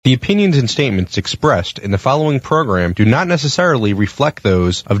The opinions and statements expressed in the following program do not necessarily reflect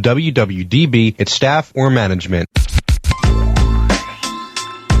those of WWDB, its staff, or management.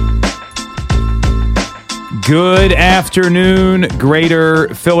 Good afternoon,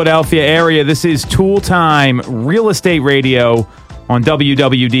 Greater Philadelphia area. This is Toole Time Real Estate Radio on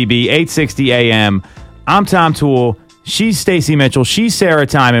WWDB 860 AM. I'm Tom Toole. She's Stacy Mitchell. She's Sarah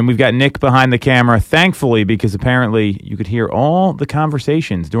Timon. We've got Nick behind the camera, thankfully, because apparently you could hear all the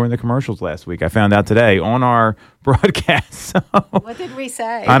conversations during the commercials last week. I found out today on our broadcast. So, what did we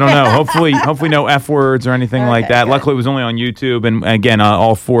say? I don't know. Hopefully no F words or anything like that. Good. Luckily, it was only on YouTube. And again,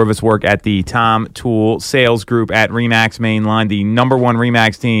 all four of us work at the Tom Toole Sales Group at RE/MAX Mainline, the number one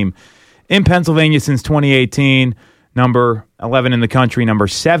RE/MAX team in Pennsylvania since 2018. Number 11 in the country, number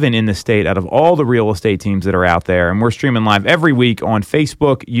 7 in the state out of all the real estate teams that are out there. And we're streaming live every week on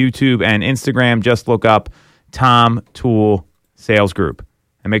Facebook, YouTube, and Instagram. Just look up Tom Toole Sales Group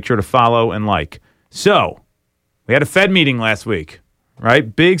and make sure to follow and like. So, we had a Fed meeting last week,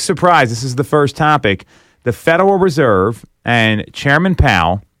 right? Big surprise. This is the first topic. The Federal Reserve and Chairman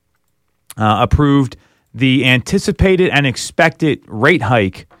Powell approved the anticipated and expected rate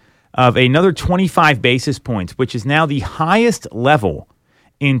hike of another 25 basis points, which is now the highest level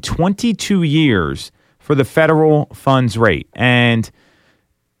in 22 years for the federal funds rate. And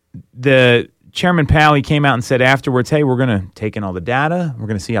the Chairman Powell, he came out and said afterwards, hey, we're going to take in all the data. We're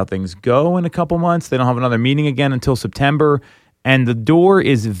going to see how things go in a couple months. They don't have another meeting again until September. And the door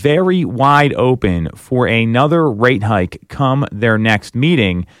is very wide open for another rate hike come their next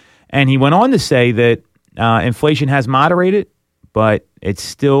meeting. And he went on to say that inflation has moderated, but it's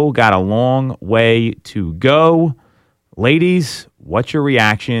still got a long way to go. Ladies, what's your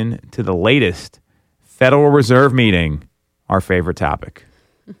reaction to the latest Federal Reserve meeting, our favorite topic?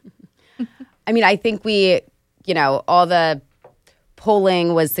 I mean, I think all the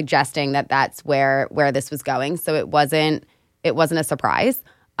polling was suggesting that that's where this was going. So it wasn't a surprise.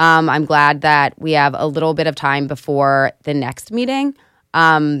 I'm glad that we have a little bit of time before the next meeting.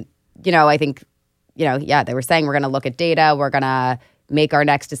 I think, they were saying we're going to look at data. We're going to make our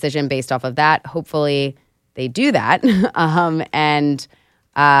next decision based off of that. Hopefully they do that. And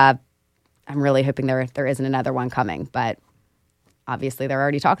I'm really hoping there isn't another one coming. But obviously they're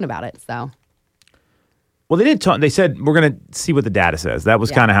already talking about it. So. Well, they didn't talk. They said we're going to see what the data says. That was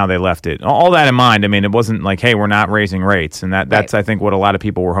kind of how they left it. All that in mind, I mean, it wasn't like, hey, we're not raising rates. And that's, I think, what a lot of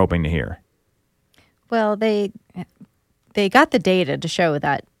people were hoping to hear. Well, they got the data to show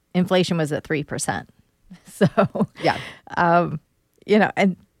that inflation was at 3%. So,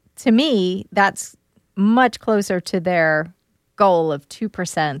 and to me, that's much closer to their goal of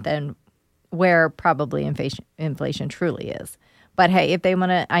 2% than where probably inflation truly is. But hey, if they want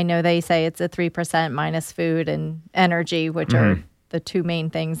to, I know they say it's a 3% minus food and energy, which are the two main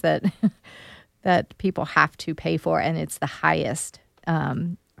things that that people have to pay for, and it's the highest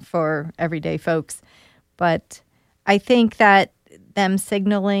for everyday folks. But I think that them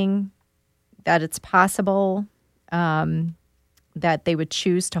signaling that it's possible that they would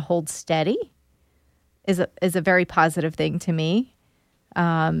choose to hold steady is a very positive thing to me.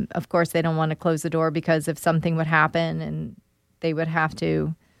 Of course, they don't want to close the door because if something would happen and they would have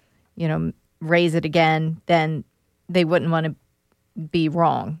to, raise it again, then they wouldn't want to be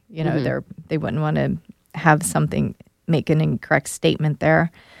wrong. They wouldn't want to have something, make an incorrect statement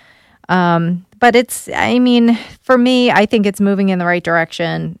there. But for me, I think it's moving in the right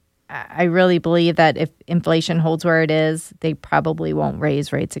direction. I really believe that if inflation holds where it is, they probably won't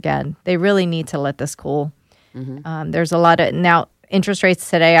raise rates again. They really need to let this cool. There's a lot of now interest rates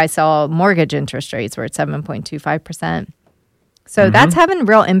today. I saw mortgage interest rates were at 7.25%. So that's having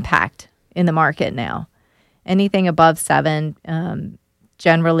real impact in the market now. Anything above 7,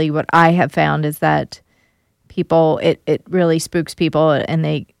 generally what I have found is that people, it really spooks people and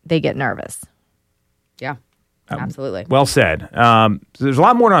they get nervous. Yeah, absolutely. Well said. So there's a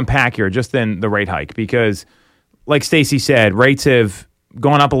lot more to unpack here just than the rate hike because, like Stacy said, rates have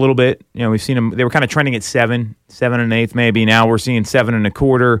gone up a little bit. We've seen them. They were kind of trending at 7 1/8 maybe. Now we're seeing 7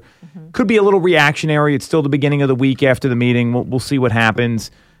 1/4. Could be a little reactionary. It's still the beginning of the week after the meeting. We'll see what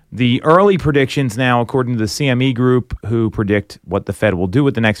happens. The early predictions now, according to the CME Group, who predict what the Fed will do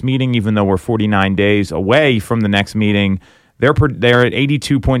at the next meeting, even though we're 49 days away from the next meeting, they're at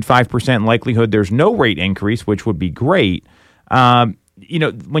 82.5% likelihood there's no rate increase, which would be great. When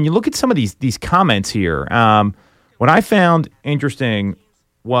you look at some of these comments here, what I found interesting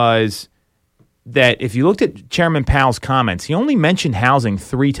was that if you looked at Chairman Powell's comments, he only mentioned housing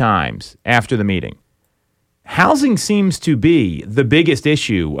 3 times after the meeting. Housing seems to be the biggest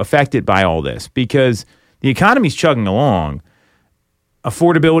issue affected by all this because the economy's chugging along.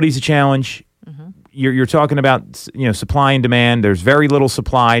 affordability is a challenge. You're talking about supply and demand. There's very little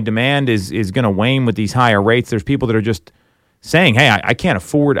supply. Demand is going to wane with these higher rates. There's people that are just saying, hey, I can't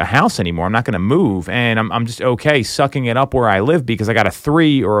afford a house anymore. I'm not going to move. And I'm just okay sucking it up where I live because I got a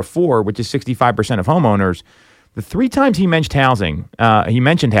 3 or a 4, which is 65% of homeowners. The 3 times he mentioned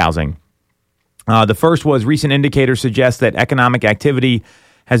housing, the first was recent indicators suggest that economic activity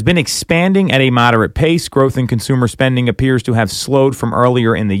has been expanding at a moderate pace. Growth in consumer spending appears to have slowed from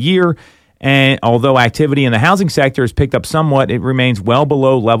earlier in the year. And although activity in the housing sector has picked up somewhat, it remains well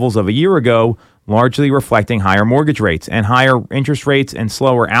below levels of a year ago, largely reflecting higher mortgage rates. And higher interest rates and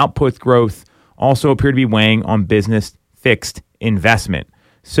slower output growth also appear to be weighing on business fixed investment.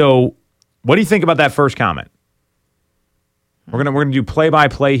 So what do you think about that first comment? We're gonna do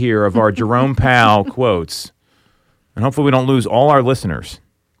play-by-play here of our Jerome Powell quotes. And hopefully we don't lose all our listeners.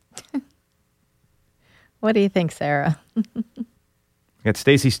 What do you think, Sarah? I got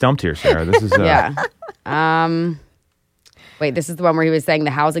Stacy stumped here, Sarah. This is yeah. Wait, this is the one where he was saying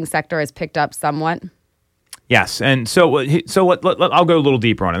the housing sector has picked up somewhat? Yes, and so I'll go a little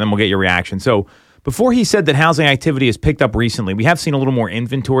deeper on it, and then we'll get your reaction. So before he said that housing activity has picked up recently, we have seen a little more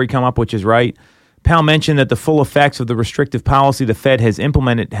inventory come up, which is right. Powell mentioned that the full effects of the restrictive policy the Fed has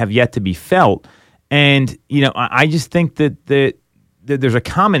implemented have yet to be felt. And, I just think that there's a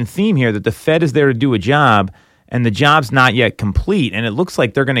common theme here that the Fed is there to do a job, and the job's not yet complete, and it looks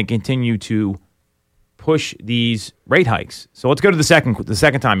like they're going to continue to push these rate hikes. So let's go to the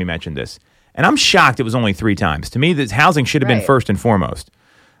second time you mentioned this. And I'm shocked it was only 3 times. To me, this housing should have been first and foremost.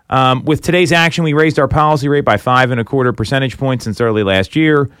 With today's action, we raised our policy rate by 5.25 percentage points since early last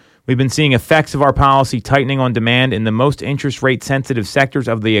year. We've been seeing effects of our policy tightening on demand in the most interest rate sensitive sectors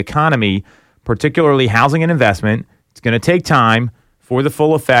of the economy, particularly housing and investment. It's going to take time for the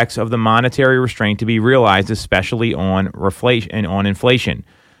full effects of the monetary restraint to be realized, especially on inflation.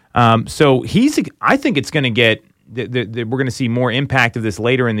 So I think it's going to get. We're going to see more impact of this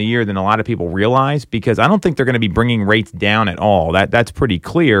later in the year than a lot of people realize, because I don't think they're going to be bringing rates down at all. That's pretty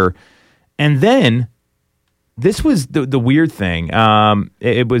clear. And then this was the weird thing.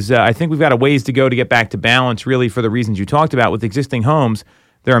 It was. I think we've got a ways to go to get back to balance, really, for the reasons you talked about with existing homes.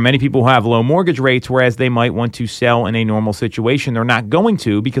 There are many people who have low mortgage rates, whereas they might want to sell in a normal situation. They're not going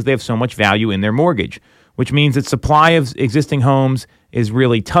to because they have so much value in their mortgage, which means that supply of existing homes is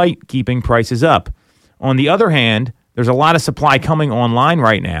really tight, keeping prices up. On the other hand, there's a lot of supply coming online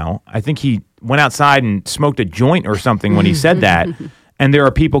right now. I think he went outside and smoked a joint or something when he said that, and there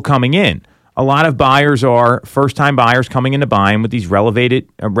are people coming in. A lot of buyers are first-time buyers coming into buying with these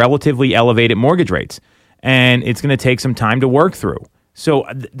relatively elevated mortgage rates, and it's going to take some time to work through. So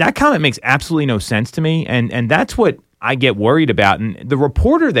that comment makes absolutely no sense to me, and that's what I get worried about. And the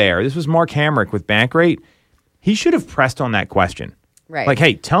reporter there, this was Mark Hamrick with Bankrate, he should have pressed on that question. Right. Like,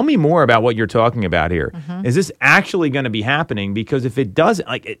 hey, tell me more about what you're talking about here. Mm-hmm. Is this actually going to be happening? Because if it doesn't,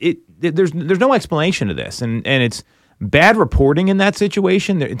 there's no explanation to this, and it's bad reporting in that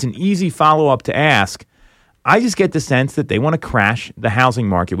situation. It's an easy follow-up to ask. I just get the sense that they want to crash the housing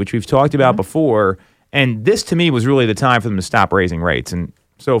market, which we've talked about before. And this, to me, was really the time for them to stop raising rates. And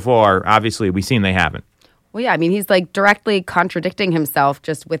so far, obviously, we've seen they haven't. Well, yeah, I mean, he's directly contradicting himself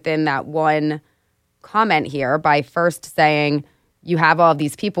just within that one comment here by first saying you have all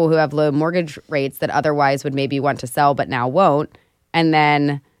these people who have low mortgage rates that otherwise would maybe want to sell but now won't. And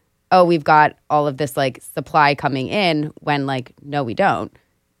then, we've got all of this supply coming in when no, we don't.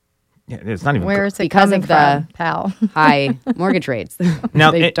 Yeah, it's not even where is it because coming of the from, pal? high mortgage rates.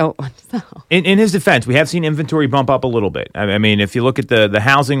 Now they don't want to sell. In his defense, we have seen inventory bump up a little bit. I mean, if you look at the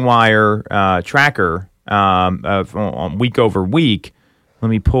Housing Wire tracker on week over week, let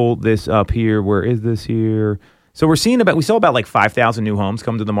me pull this up here. Where is this here? So we saw about 5,000 new homes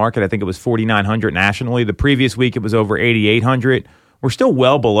come to the market. I think it was 4,900 nationally. The previous week it was over 8,800. We're still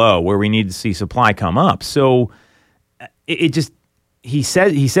well below where we need to see supply come up. So it just. He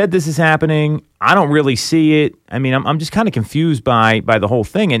said this is happening. I don't really see it. I mean, I'm just kind of confused by the whole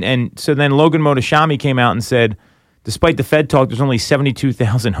thing. And so then Logan Motoshami came out and said, despite the Fed talk, there's only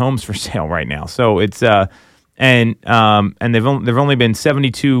 72,000 homes for sale right now. So it's and they've only been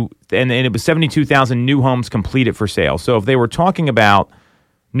 72, and it was 72,000 new homes completed for sale. So if they were talking about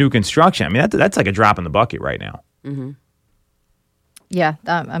new construction, I mean that's like a drop in the bucket right now. Mm-hmm. Yeah,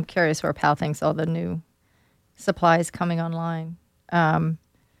 I'm curious where Powell thinks all the new supply is coming online.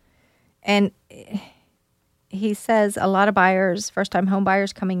 And he says a lot of buyers, first-time home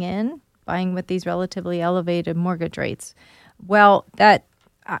buyers coming in, buying with these relatively elevated mortgage rates. Well,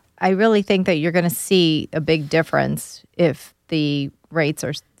 I really think that you're going to see a big difference if the rates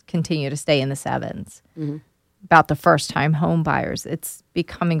continue to stay in the 7s. Mm-hmm. about the first-time home buyers. It's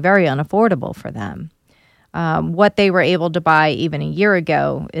becoming very unaffordable for them. What they were able to buy even a year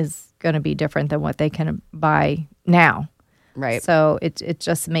ago is going to be different than what they can buy now. Right. So it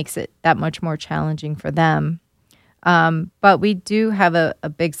just makes it that much more challenging for them. But we do have a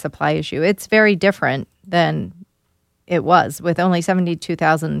big supply issue. It's very different than it was with only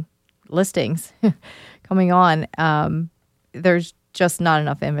 72,000 listings coming on. There's just not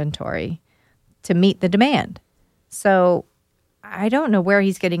enough inventory to meet the demand. So I don't know where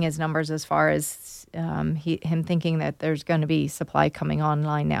he's getting his numbers as far as him thinking that there's going to be supply coming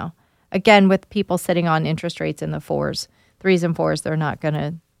online now. Again, with people sitting on interest rates in the 3s and 4s, they're not going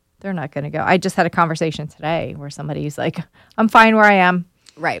to go. I just had a conversation today where somebody's like, I'm fine where I am.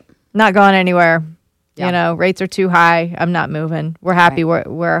 Right. Not going anywhere. Yeah. Rates are too high. I'm not moving. We're happy where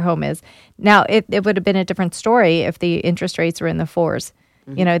our home is. Now, it would have been a different story if the interest rates were in the 4s.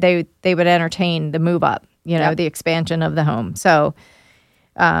 Mm-hmm. They would entertain the move up, the expansion of the home. So,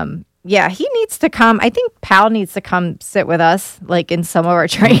 he needs to come. I think Powell needs to come sit with us, like in some of our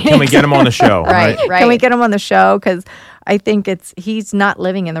trainings. Can we get him on the show? Right. Can we get him on the show? Because I think he's not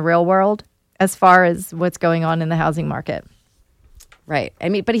living in the real world as far as what's going on in the housing market. Right. I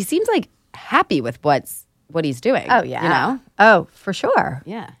mean, but he seems like happy with what he's doing. Oh, yeah. Oh, for sure.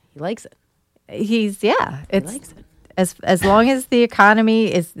 Yeah. He likes it. He likes it. As long as the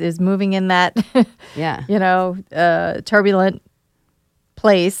economy is moving in that, turbulent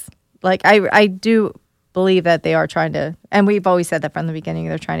place. Like I do believe that they are trying to, and we've always said that from the beginning,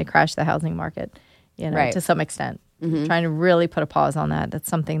 they're trying to crash the housing market, right. to some extent. Mm-hmm. Trying to really put a pause on that. That's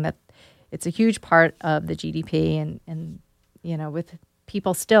something that it's a huge part of the GDP, and with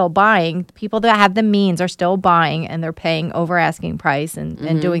people still buying, people that have the means are still buying, and they're paying over asking price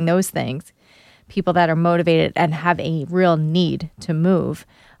and doing those things. People that are motivated and have a real need to move,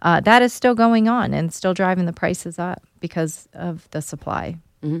 that is still going on and still driving the prices up because of the supply.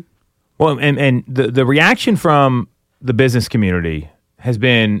 Mm-hmm. Well, and the reaction from the business community has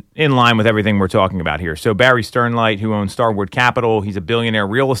been in line with everything we're talking about here. So Barry Sternlight, who owns Starwood Capital, he's a billionaire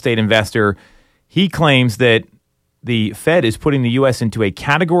real estate investor. He claims that the Fed is putting the U.S. into a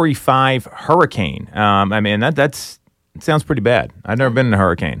Category 5 hurricane. That sounds pretty bad. I've never been in a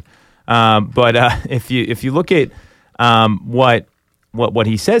hurricane. But if you look at what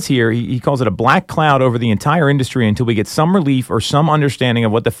he says here, he calls it a black cloud over the entire industry until we get some relief or some understanding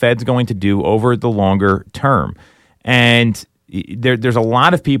of what the Fed's going to do over the longer term. And there's a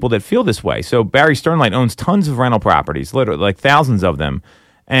lot of people that feel this way. So Barry Sternlight owns tons of rental properties, literally like thousands of them.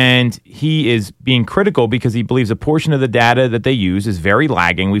 And he is being critical because he believes a portion of the data that they use is very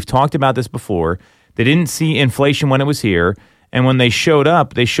lagging. We've talked about this before. They didn't see inflation when it was here. And when they showed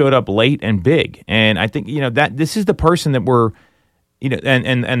up late and big. And I think, that this is the person that we're,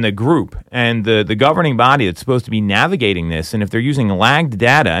 and the group and the governing body that's supposed to be navigating this. And if they're using lagged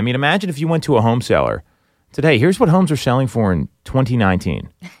data, I mean, imagine if you went to a home seller today, here's what homes are selling for in 2019.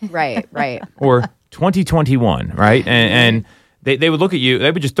 Right. Or 2021, right? And they would look at you,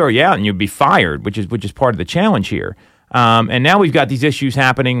 they would just throw you out and you'd be fired, which is part of the challenge here. And now we've got these issues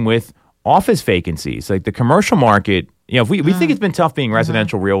happening with office vacancies. Like the commercial market, if we think it's been tough being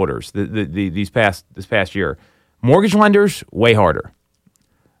residential realtors this past year. Mortgage lenders, way harder.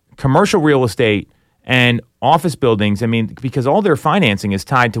 Commercial real estate and office buildings, because all their financing is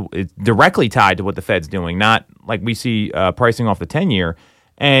directly tied to what the Fed's doing, not like we see pricing off the 10-year.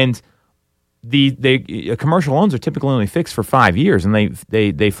 And the commercial loans are typically only fixed for 5 years, and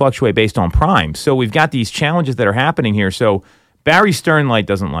they fluctuate based on prime. So we've got these challenges that are happening here. So Barry Sternlight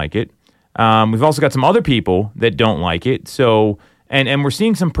doesn't like it. We've also got some other people that don't like it. So, and we're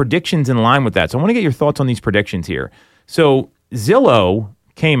seeing some predictions in line with that. So I want to get your thoughts on these predictions here. So Zillow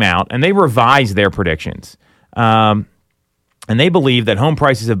came out and they revised their predictions. And they believe that home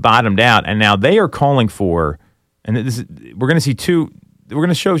prices have bottomed out, and now they are calling for, and we're going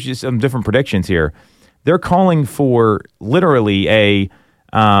to show you some different predictions here. They're calling for literally a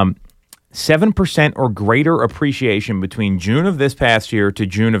 7% or greater appreciation between June of this past year to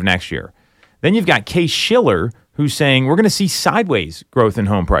June of next year. Then you've got Case Shiller, who's saying we're going to see sideways growth in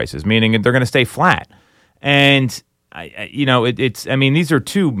home prices, meaning they're going to stay flat. And these are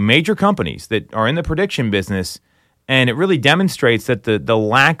two major companies that are in the prediction business, and it really demonstrates that the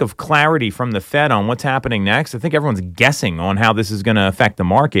lack of clarity from the Fed on what's happening next. I think everyone's guessing on how this is going to affect the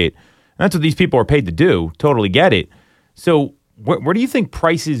market. And that's what these people are paid to do. Totally get it. So where do you think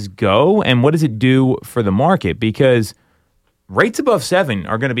prices go, and what does it do for the market? Because rates above 7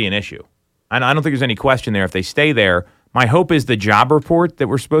 are going to be an issue. And I don't think there's any question there if they stay there. My hope is the job report that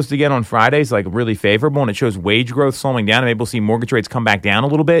we're supposed to get on Friday is like really favorable, and it shows wage growth slowing down, and maybe we'll see mortgage rates come back down a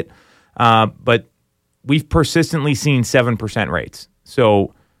little bit. But we've persistently seen 7% rates.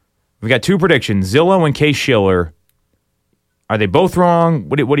 So we've got two predictions: Zillow and Case-Shiller. Are they both wrong?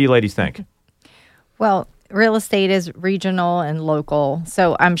 What do you ladies think? Well, real estate is regional and local,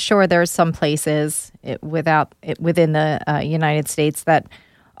 so I'm sure there's some places within the United States that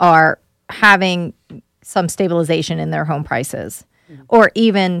are having some stabilization in their home prices, or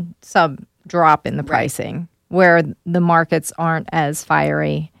even some drop in the pricing, where the markets aren't as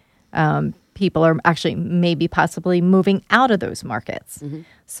fiery. People are actually maybe possibly moving out of those markets.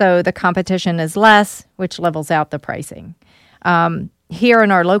 So the competition is less, which levels out the pricing. Here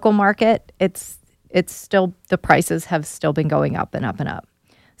in our local market, it's still, the prices have still been going up and up and up.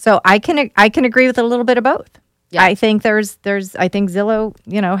 So I can agree with a little bit of both. Yeah. I think I think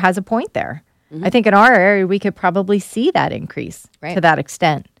Zillow, has a point there. I think in our area we could probably see that increase to that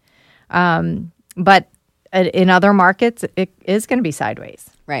extent. But in other markets, it is going to be sideways.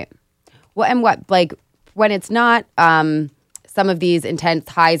 Right. Well, and when it's not some of these intense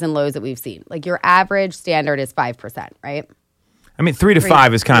highs and lows that we've seen, like your average standard is 5%, right? I mean, 3 to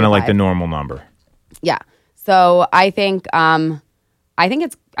 5 is kind of like the normal number. Yeah. So I think for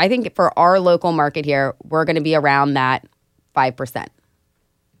our local market here, we're going to be around that 5%.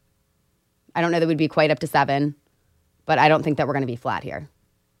 I don't know that we'd be quite up to 7, but I don't think that we're going to be flat here.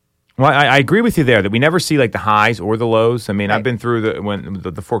 Well, I agree with you there that we never see like the highs or the lows. I mean, I've been through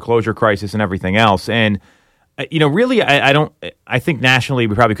the foreclosure crisis and everything else, and really, I think nationally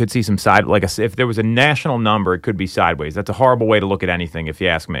we probably could see some side. If there was a national number, it could be sideways. That's a horrible way to look at anything, if you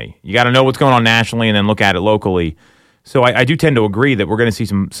ask me. You got to know what's going on nationally and then look at it locally. So I do tend to agree that we're going to see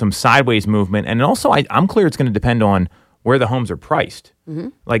some sideways movement, and also I'm clear it's going to depend on where the homes are priced.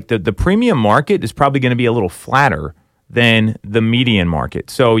 Like the premium market is probably going to be a little flatter than the median market.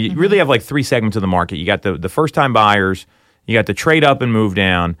 So you really have like three segments of the market. You got the first-time buyers, you got the trade up and move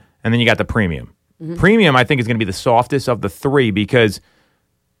down, and then you got the premium. Premium, I think, is going to be the softest of the three because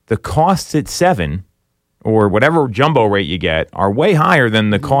the costs at 7 or whatever jumbo rate you get are way higher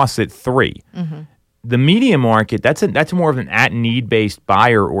than the costs at 3. The median market, that's more of an at-need based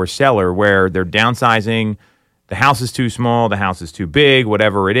buyer or seller where they're downsizing. The house is too small, the house is too big,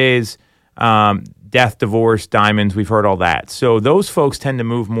 whatever it is. Death, divorce, diamonds, we've heard all that. So those folks tend to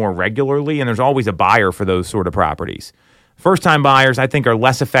move more regularly, and there's always a buyer for those sort of properties. First-time buyers, I think, are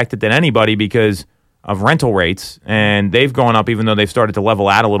less affected than anybody because of rental rates, and they've gone up even though they've started to level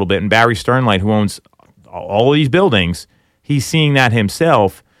out a little bit. And Barry Sternlight, who owns all of these buildings, he's seeing that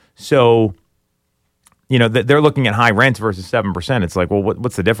himself. So, they're looking at high rents versus 7%. It's like, well,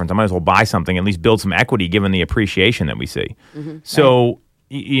 what's the difference? I might as well buy something, at least build some equity given the appreciation that we see. So,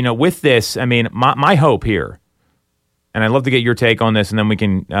 with this, I mean, my hope here, and I'd love to get your take on this, and then we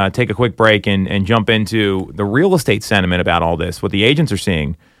can take a quick break and jump into the real estate sentiment about all this, what the agents are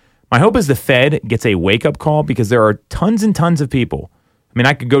seeing. My hope is the Fed gets a wake-up call because there are tons and tons of people. I mean,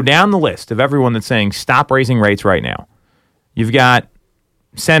 I could go down the list of everyone that's saying stop raising rates right now. You've got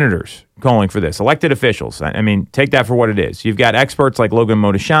senators calling for this, elected officials. I mean, take that for what it is. You've got experts like Logan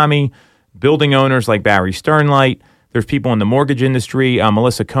Mohtashami, building owners like Barry Sternlight. There's people in the mortgage industry.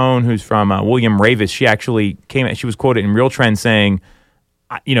 Melissa Cohn, who's from William Ravis, she was quoted in Real Trends saying,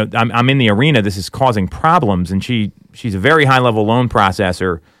 I'm in the arena. This is causing problems. And she's a very high-level loan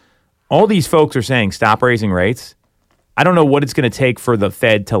processor. All these folks are saying stop raising rates. I don't know what it's going to take for the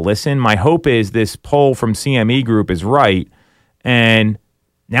Fed to listen. My hope is this poll from CME Group is right. And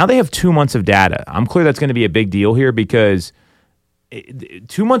now they have 2 months of data. I'm clear that's going to be a big deal here because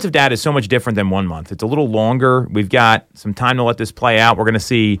 2 months of data is so much different than 1 month. It's a little longer. We've got some time to let this play out. We're going to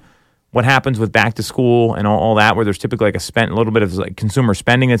see what happens with back to school and all that, where there's typically a little bit of like consumer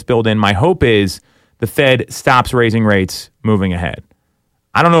spending that's built in. My hope is the Fed stops raising rates moving ahead.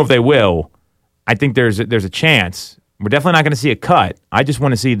 I don't know if they will. I think there's a chance. We're definitely not going to see a cut. I just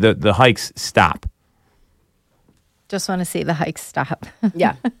want to see the hikes stop. Just want to see the hikes stop.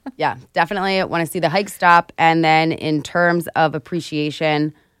 Yeah, definitely want to see the hikes stop. And then in terms of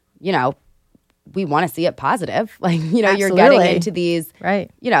appreciation, we want to see it positive. Like, Absolutely. You're getting into these,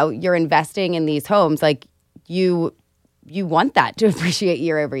 right? You're investing in these homes. Like you want that to appreciate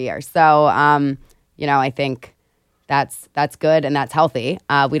year over year. So, I think that's good and that's healthy.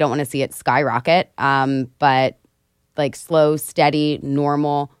 We don't want to see it skyrocket, but like slow, steady,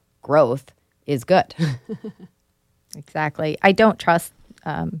 normal growth is good. Exactly. I don't trust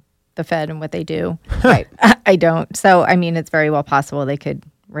the Fed and what they do. Right. I don't. So, I mean, it's very well possible they could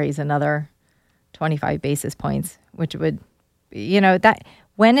raise another 25 basis points, which would, that.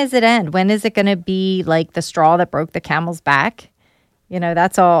 When does it end? When is it going to be like the straw that broke the camel's back?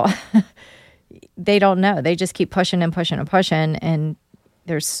 That's all. They don't know. They just keep pushing and pushing and pushing. And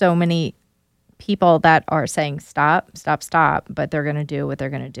there's so many people that are saying stop, but they're going to do what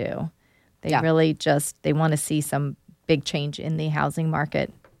they're going to do. They really they want to see some big change in the housing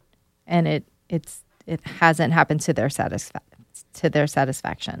market, and it hasn't happened to their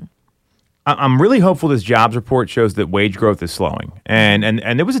satisfaction. I'm really hopeful this jobs report shows that wage growth is slowing, and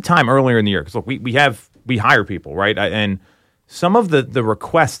there was a time earlier in the year because look, we hire people, right, and some of the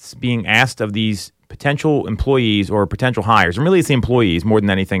requests being asked of these potential employees or potential hires, and really it's the employees more than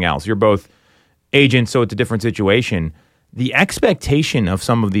anything else. You're both agents, so it's a different situation. The expectation of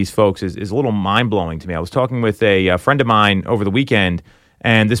some of these folks is a little mind-blowing to me. I was talking with a friend of mine over the weekend,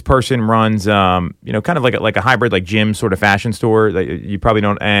 and this person runs, kind of like a hybrid, like gym sort of fashion store that you probably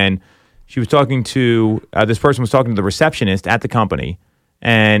don't. And she was talking to this person was talking to the receptionist at the company,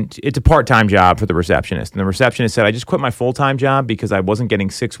 and it's a part-time job for the receptionist. And the receptionist said, "I just quit my full-time job because I wasn't getting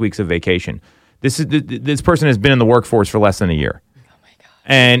 6 weeks of vacation." This person has been in the workforce for less than a year. Oh my God!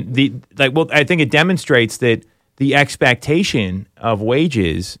 And I think it demonstrates that the expectation of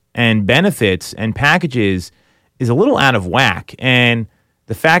wages and benefits and packages is a little out of whack. And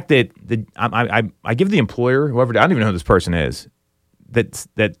the fact that I give the employer, whoever, I don't even know who this person is, that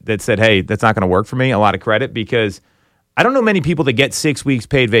said, "Hey, that's not going to work for me," a lot of credit, because I don't know many people that get 6 weeks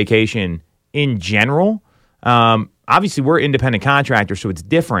paid vacation in general. Obviously, we're independent contractors, so it's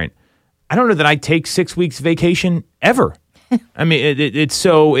different. I don't know that I take 6 weeks vacation ever. I mean, it's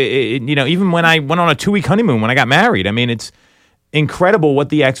so, even when I went on a 2-week honeymoon when I got married, I mean, it's incredible what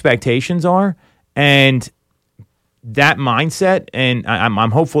the expectations are. And that mindset, and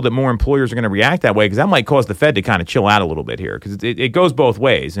I'm hopeful that more employers are going to react that way, because that might cause the Fed to kind of chill out a little bit here, because it goes both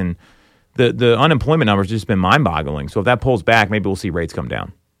ways. And the unemployment numbers have just been mind-boggling. So if that pulls back, maybe we'll see rates come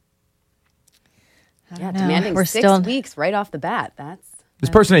down. Yeah, demanding 6 weeks right off the bat. This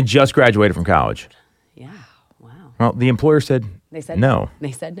person had just graduated from college. Yeah, wow. Well, the employer said no.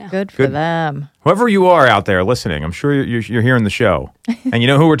 They said no. Good for them. Whoever you are out there listening, I'm sure you're hearing the show, and you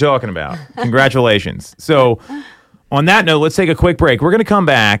know who we're talking about. Congratulations. So on that note, let's take a quick break. We're going to come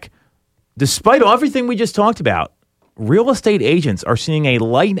back. Despite everything we just talked about, real estate agents are seeing a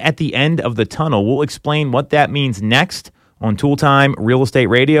light at the end of the tunnel. We'll explain what that means next on Toole Time Real Estate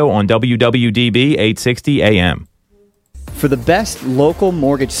Radio on WWDB 860 AM. For the best local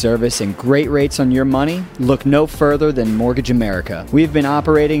mortgage service and great rates on your money, look no further than Mortgage America. We've been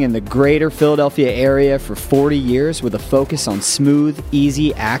operating in the greater Philadelphia area for 40 years with a focus on smooth,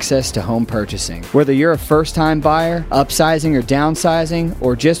 easy access to home purchasing. Whether you're a first-time buyer, upsizing or downsizing,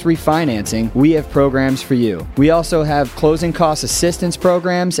 or just refinancing, we have programs for you. We also have closing cost assistance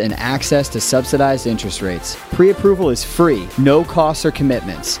programs and access to subsidized interest rates. Pre-approval is free, no costs or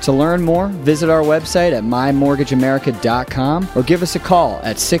commitments. To learn more, visit our website at mymortgageamerica.com or give us a call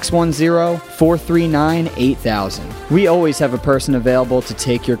at 610-439-8000. We always have a person available to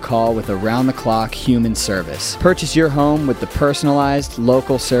take your call with around-the-clock human service. Purchase your home with the personalized,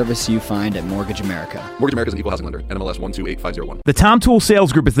 local service you find at Mortgage America. Mortgage America is an equal housing lender. NMLS 128501. The Tom Toole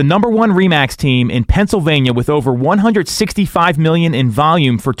Sales Group is the #1 RE/MAX team in Pennsylvania with over $165 million in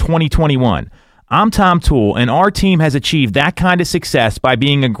volume for 2021. I'm Tom Toole, and our team has achieved that kind of success by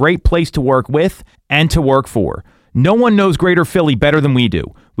being a great place to work with and to work for. No one knows Greater Philly better than we do.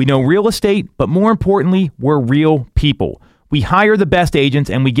 We know real estate, but more importantly, we're real people. We hire the best agents,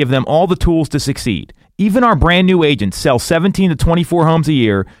 and we give them all the tools to succeed. Even our brand new agents sell 17 to 24 homes a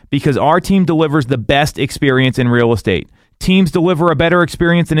year because our team delivers the best experience in real estate. Teams deliver a better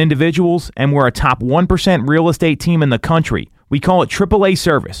experience than individuals, and we're a top 1% real estate team in the country. We call it AAA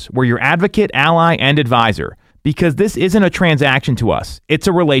service. We're your advocate, ally, and advisor. Because this isn't a transaction to us. It's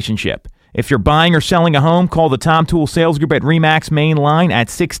a relationship. If you're buying or selling a home, call the Tom Toole Sales Group at RE/MAX main line at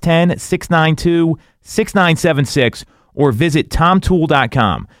 610-692-6976 or visit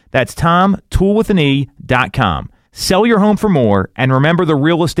tomtoole.com. That's tomtoole.com. Sell your home for more, and remember the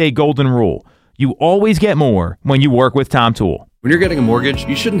real estate golden rule. You always get more when you work with Tom Toole. When you're getting a mortgage,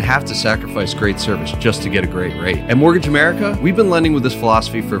 you shouldn't have to sacrifice great service just to get a great rate. At Mortgage America, we've been lending with this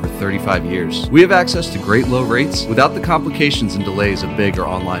philosophy for over 35 years. We have access to great low rates without the complications and delays of big or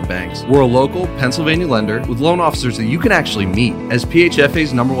online banks. We're a local Pennsylvania lender with loan officers that you can actually meet. As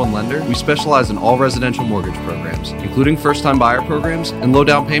PHFA's #1 lender, we specialize in all residential mortgage programs, including first-time buyer programs and low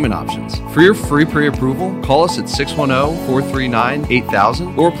down payment options. For your free pre-approval, call us at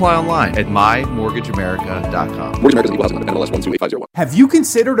 610-439-8000 or apply online at mymortgageamerica.com. Mortgage America is equal housing lender. NMLS 128501. Have you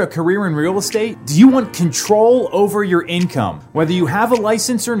considered a career in real estate? Do you want control over your income? Whether you have a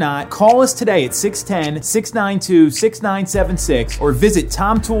license or not, call us today at 610-692-6976 or visit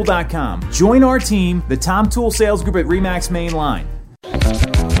tomtoole.com. Join our team, the Tom Toole Sales Group at RE/MAX main line.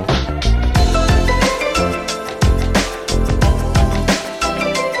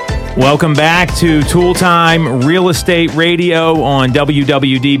 Welcome back to Toole Time Real Estate Radio on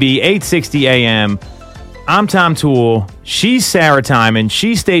WWDB 860 AM. I'm Tom Toole. She's Sarah Timon.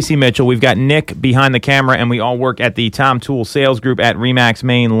 She's Stacy Mitchell. We've got Nick behind the camera, and we all work at the Tom Toole Sales Group at RE/MAX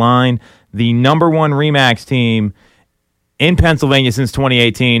Main Line, the number one RE/MAX team in Pennsylvania since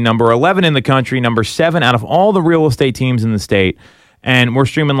 2018, number 11 in the country, number 7 out of all the real estate teams in the state. And we're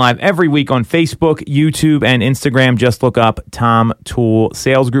streaming live every week on Facebook, YouTube, and Instagram. Just look up Tom Toole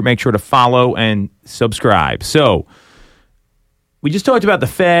Sales Group. Make sure to follow and subscribe. So we just talked about the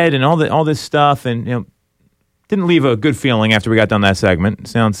Fed and all this stuff, and didn't leave a good feeling after we got done that segment. It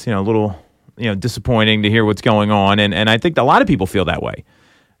sounds a little disappointing to hear what's going on, and I think a lot of people feel that way.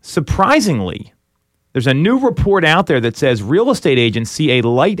 Surprisingly, there's a new report out there that says real estate agents see a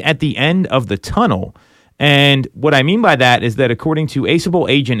light at the end of the tunnel. And what I mean by that is that according to Aceable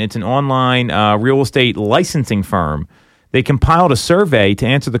Agent, it's an online real estate licensing firm, they compiled a survey to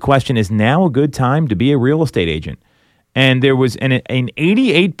answer the question, is now a good time to be a real estate agent? And there was an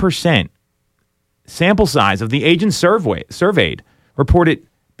 88% sample size of the agents surveyed reported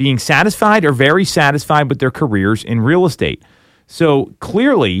being satisfied or very satisfied with their careers in real estate. So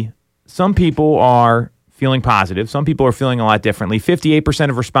clearly, some people are feeling positive. Some people are feeling a lot differently.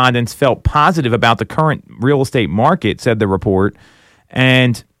 58% of respondents felt positive about the current real estate market, said the report.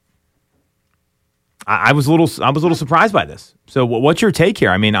 And I was a little surprised by this. So what's your take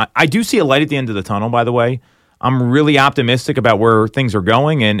here? I mean, I do see a light at the end of the tunnel, by the way. I'm really optimistic about where things are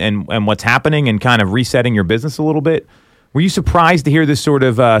going and what's happening and kind of resetting your business a little bit. Were you surprised to hear this sort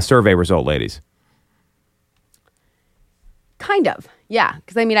of survey result, ladies? Kind of, yeah.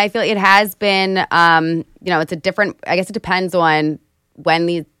 Because I feel it has been, it's a different. I guess it depends on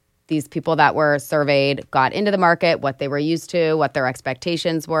when these people that were surveyed got into the market, what they were used to, what their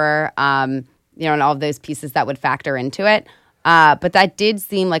expectations were, and all of those pieces that would factor into it. But that did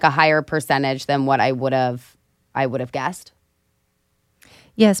seem like a higher percentage than what I would have guessed.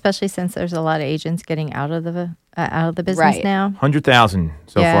 Yeah, especially since there's a lot of agents getting out of the business Right. now. 100,000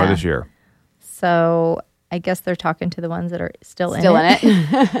 so far this year. So I guess they're talking to the ones that are still in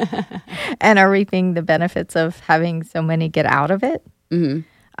it. and are reaping the benefits of having so many get out of it.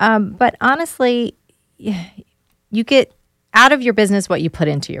 Mm-hmm. But honestly, you get out of your business what you put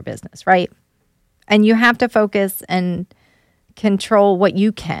into your business, right? And you have to focus and control what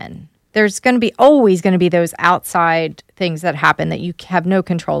you can. There's always going to be those outside things that happen that you have no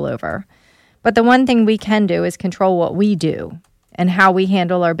control over. But the one thing we can do is control what we do and how we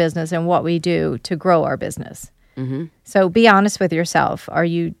handle our business and what we do to grow our business. Mm-hmm. So be honest with yourself. Are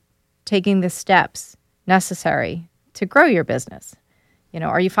you taking the steps necessary to grow your business?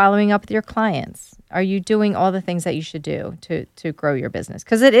 Are you following up with your clients? Are you doing all the things that you should do to grow your business?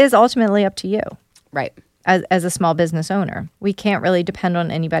 Because it is ultimately up to you. Right. As a small business owner. We can't really depend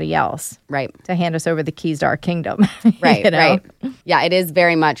on anybody else to hand us over the keys to our kingdom. Right, right. Yeah, it is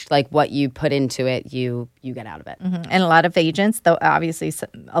very much like what you put into it, you get out of it. Mm-hmm. And a lot of agents, though obviously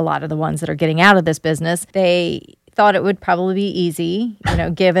a lot of the ones that are getting out of this business, they thought it would probably be easy,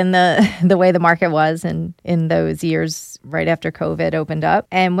 given the way the market was in those years right after COVID opened up.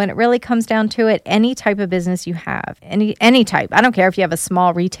 And when it really comes down to it, any type of business you have, any type, I don't care if you have a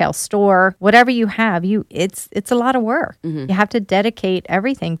small retail store, whatever you have, it's a lot of work. Mm-hmm. You have to dedicate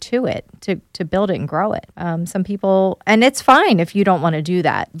everything to it to build it and grow it. Some people, and it's fine if you don't want to do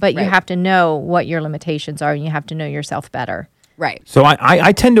that, but you have to know what your limitations are and you have to know yourself better. Right. So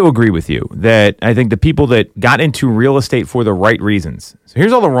I tend to agree with you that I think the people that got into real estate for the right reasons. So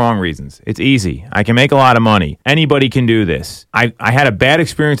here's all the wrong reasons. It's easy. I can make a lot of money. Anybody can do this. I had a bad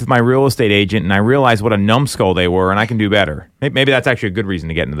experience with my real estate agent, and I realized what a numbskull they were, and I can do better. Maybe that's actually a good reason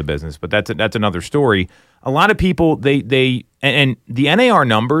to get into the business, but that's another story. A lot of people, they and the NAR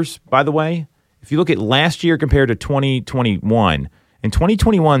numbers, by the way, if you look at last year compared to 2021, in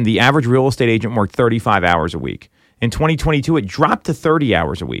 2021, the average real estate agent worked 35 hours a week. In 2022, it dropped to 30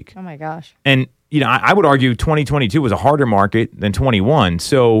 hours a week. Oh, my gosh. And, I would argue 2022 was a harder market than 21.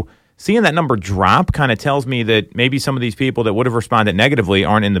 So seeing that number drop kind of tells me that maybe some of these people that would have responded negatively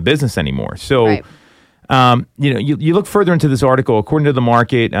aren't in the business anymore. So, right. You look further into this article, according to the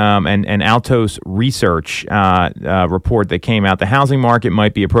market and Altos research report that came out, the housing market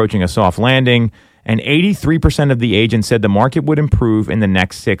might be approaching a soft landing. And 83% of the agents said the market would improve in the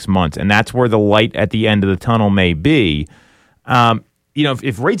next 6 months. And that's where the light at the end of the tunnel may be.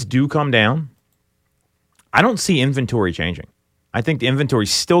 If rates do come down, I don't see inventory changing. I think the inventory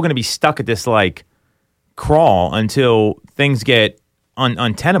is still going to be stuck at this crawl until things get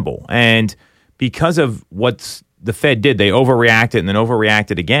untenable. And because of what the Fed did, they overreacted and then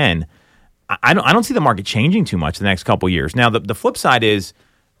overreacted again. I don't see the market changing too much the next couple of years. Now, the flip side is,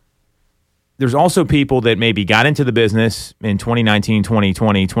 there's also people that maybe got into the business in 2019,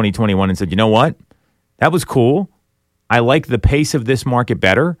 2020, 2021 and said, you know what? That was cool. I like the pace of this market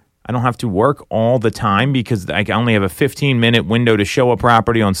better. I don't have to work all the time because I only have a 15-minute window to show a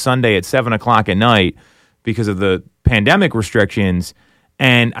property on Sunday at 7 o'clock at night because of the pandemic restrictions.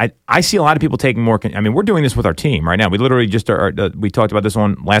 And I see a lot of people taking more. I mean, we're doing this with our team right now. We literally just we talked about this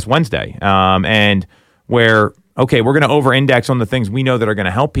on last Wednesday, and where we're going to over-index on the things we know that are going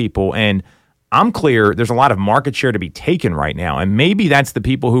to help people. And I'm clear there's a lot of market share to be taken right now, and maybe that's the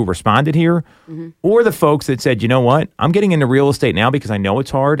people who responded here, or the folks that said, you know what, I'm getting into real estate now because I know it's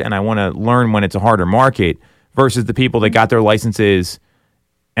hard and I want to learn when it's a harder market. Versus the people that got their licenses,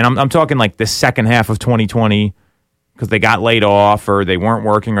 and I'm talking like the second half of 2020. Because they got laid off or they weren't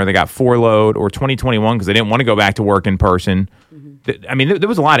working or they got furloughed, or 2021 because they didn't want to go back to work in person. I mean, there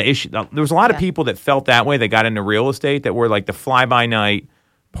was a lot of issues. There was a lot of people that felt that way. They got into real estate that were like the fly-by-night,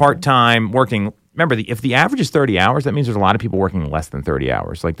 part-time working. Remember, if the average is 30 hours, that means there's a lot of people working less than 30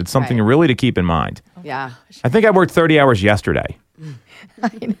 hours. Like, that's something really to keep in mind. Yeah. I think I worked 30 hours yesterday. I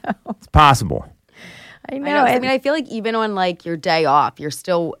know. It's possible. I know. I mean, I feel like even on like your day off, you're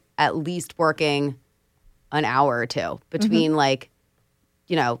still at least working an hour or two between like,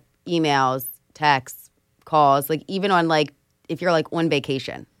 you know, emails, texts, calls, like even on like, if you're like on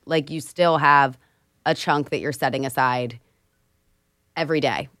vacation, like you still have a chunk that you're setting aside every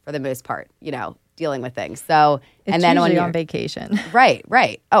day for the most part, you know, dealing with things. So, It's and then usually on on vacation. Right.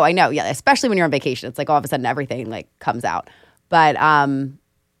 Oh, I know. Yeah. Especially when you're on vacation, it's like all of a sudden everything like comes out. But,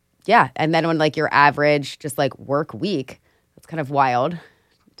 yeah. And then on like your average, just like work week, it's kind of wild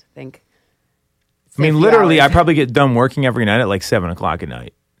to think. I mean, literally, I probably get done working every night at like 7 o'clock at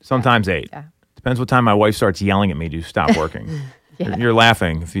night, sometimes 8. Yeah. Depends what time my wife starts yelling at me to stop working. You're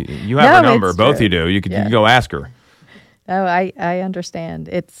laughing. If you have her number, both true. you do. You can go ask her. Oh, I understand.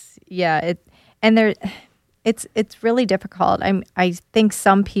 It's really difficult. I think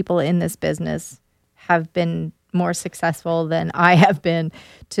some people in this business have been more successful than I have been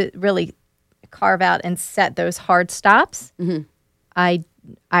to really carve out and set those hard stops. I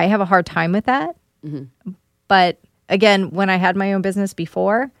have a hard time with that. But again, when I had my own business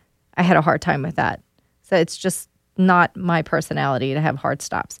before, I had a hard time with that. So it's just not my personality to have hard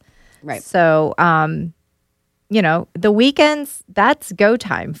stops. Right. So, you know, the weekends, that's go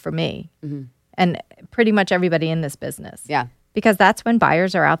time for me and pretty much everybody in this business. Yeah. Because that's when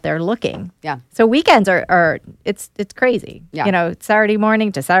buyers are out there looking. Yeah. So weekends are it's crazy. Yeah. You know, Saturday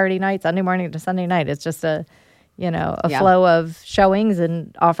morning to Saturday night, Sunday morning to Sunday night. It's just a flow of showings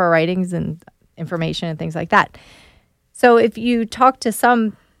and offer writings and information and things like that. So if you talk to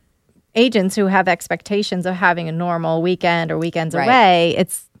some agents who have expectations of having a normal weekend or weekends away,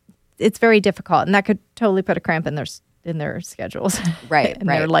 it's very difficult, and that could totally put a cramp in their schedules, in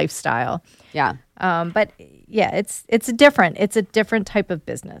their lifestyle. Yeah. But yeah, it's a different type of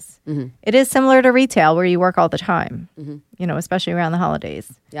business. It is similar to retail where you work all the time, you know, especially around the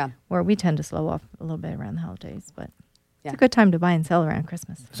holidays. Yeah. Where we tend to slow off a little bit around the holidays, but it's a good time to buy and sell around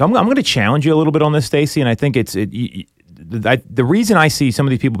Christmas. So I'm going to challenge you a little bit on this, Stacey, and I think the reason I see some of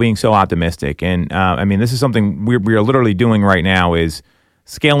these people being so optimistic, and I mean, this is something we are literally doing right now, is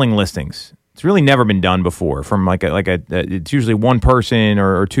scaling listings. It's really never been done before. From it's usually one person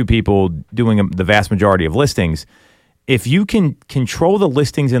or two people doing the vast majority of listings. If you can control the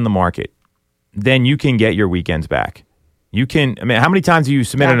listings in the market, then you can get your weekends back. You can. I mean, how many times do you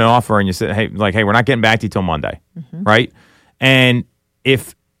submit an offer and you say, "Hey, we're not getting back to you till Monday," right? And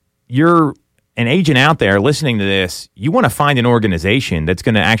if you're an agent out there listening to this, you want to find an organization that's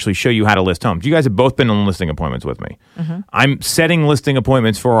going to actually show you how to list homes. You guys have both been on listing appointments with me. I'm setting listing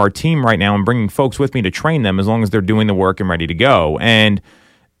appointments for our team right now and bringing folks with me to train them as long as they're doing the work and ready to go. And,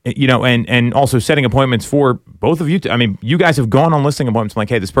 you know, and also setting appointments for both of you. I mean, you guys have gone on listing appointments like,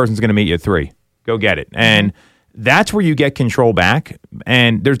 hey, this person's going to meet you at 3. Go get it. And that's where you get control back.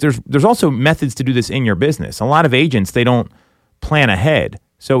 And there's also methods to do this in your business. A lot of agents, they don't plan ahead.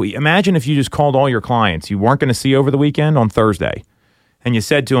 So imagine if you just called all your clients you weren't going to see over the weekend on Thursday, and you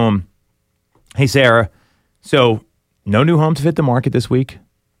said to them, hey, Sarah, so no new homes fit the market this week.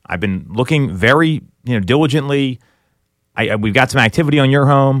 I've been looking very diligently. We've got some activity on your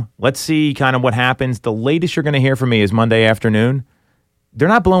home. Let's see kind of what happens. The latest you're going to hear from me is Monday afternoon. They're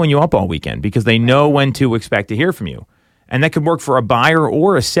not blowing you up all weekend because they know when to expect to hear from you. And that could work for a buyer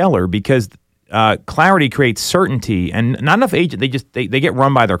or a seller because clarity creates certainty, and not enough agents, they get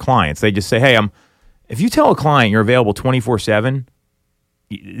run by their clients. They just say, hey, if you tell a client you're available 24/7,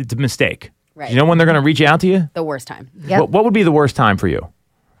 it's a mistake. Right. You know when they're going to reach out to you? The worst time. Yep. What would be the worst time for you?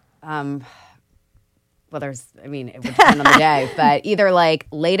 Well, it would depend on the day, but either like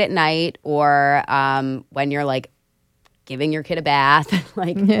late at night or when you're like giving your kid a bath,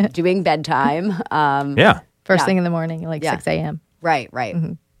 like doing bedtime. First thing in the morning, like 6 a.m. Right.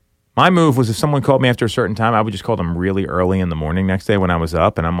 Mm-hmm. My move was if someone called me after a certain time, I would just call them really early in the morning next day when I was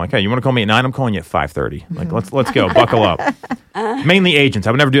up, and I'm like, hey, you want to call me at 9? I'm calling you at 5:30. Like, let's go, buckle up. Mainly agents.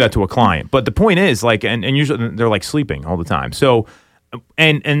 I would never do that to a client. But the point is, like, and usually they're like sleeping all the time. So,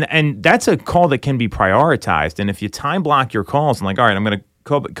 and that's a call that can be prioritized. And if you time block your calls and like, all right, I'm going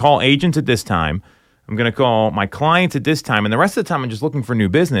to call agents at this time, I'm going to call my clients at this time, and the rest of the time I'm just looking for new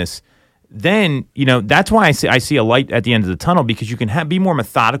business. Then, that's why I see a light at the end of the tunnel, because you can be more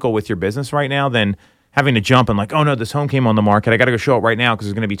methodical with your business right now than having to jump and like, oh no, this home came on the market. I got to go show it right now because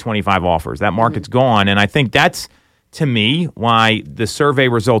there's going to be 25 offers. That market's gone. And I think that's, to me, why the survey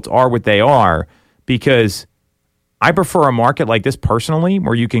results are what they are, because I prefer a market like this personally,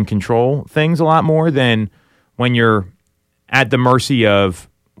 where you can control things a lot more than when you're at the mercy of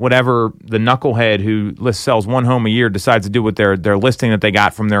whatever the knucklehead who sells one home a year decides to do with their listing that they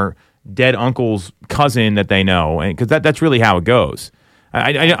got from their dead uncle's cousin that they know, and because that's really how it goes.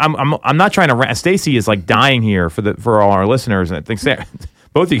 I'm not trying to. Stacy is like dying here for all our listeners, and I think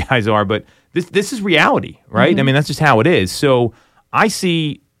both of you guys are. But this is reality, right? I mean, that's just how it is. So I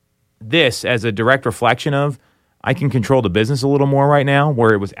see this as a direct reflection of I can control the business a little more right now,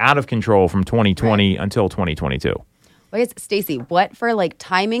 where it was out of control from 2020 until 2022. Well, I guess, Stacy, what for like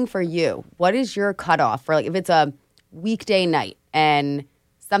timing for you? What is your cutoff for like if it's a weekday night and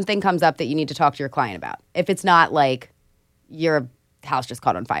something comes up that you need to talk to your client about? If it's not like your house just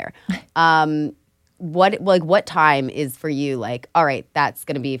caught on fire, what time is for you? Like, all right, that's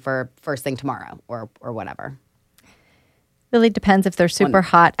going to be for first thing tomorrow or whatever. Really depends if they're super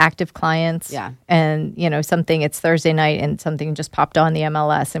hot, active clients. Yeah. And, something, it's Thursday night and something just popped on the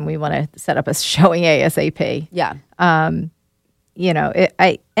MLS and we want to set up a showing ASAP. Yeah. I'm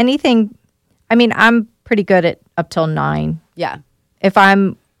pretty good at up till 9. Yeah. If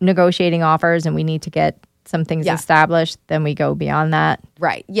I'm negotiating offers and we need to get some things established, then we go beyond that.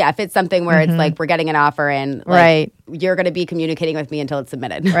 Right. Yeah. If it's something where it's like we're getting an offer and you're going to be communicating with me until it's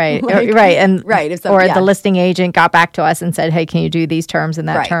submitted. Right. Right. And right. The listing agent got back to us and said, hey, can you do these terms in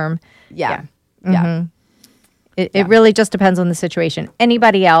that term? Yeah. It really just depends on the situation.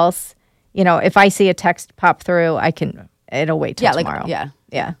 Anybody else, if I see a text pop through, it'll wait till tomorrow.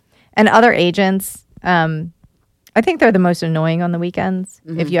 Yeah. And other agents, I think they're the most annoying on the weekends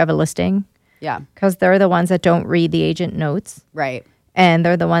if you have a listing. Yeah. Because they're the ones that don't read the agent notes. Right. And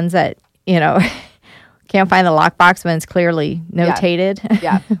they're the ones that, can't find the lockbox when it's clearly notated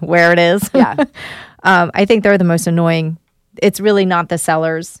where it is. Yeah. I think they're the most annoying. It's really not the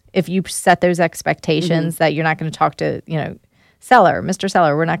sellers. If you set those expectations that you're not going to talk to, seller, Mr.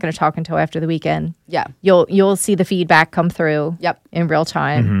 Seller, we're not going to talk until after the weekend. Yeah. You'll see the feedback come through in real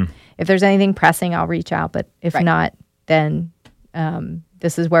time. If there's anything pressing, I'll reach out. But if not, then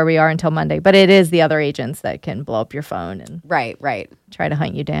this is where we are until Monday. But it is the other agents that can blow up your phone and try to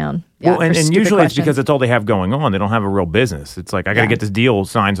hunt you down. Yeah, well, and usually it's because that's all they have going on. They don't have a real business. It's like, I got to get this deal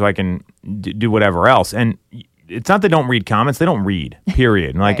signed so I can do whatever else. And it's not they don't read comments. They don't read,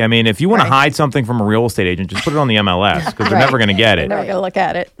 period. Like, I mean, if you want to hide something from a real estate agent, just put it on the MLS because they're never going to get it. They're never going to look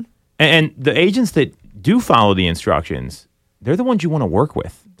at it. And the agents that do follow the instructions, they're the ones you want to work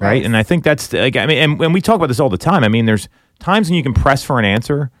with, right? And I think that's like, and we talk about this all the time. I mean, there's times when you can press for an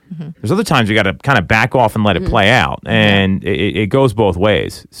answer. There's other times you got to kind of back off and let it play out, and it goes both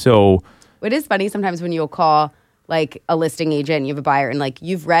ways. So it is funny sometimes when you'll call like a listing agent and you have a buyer and like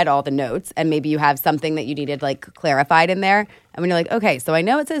you've read all the notes and maybe you have something that you needed like clarified in there, and when you're like, okay, so I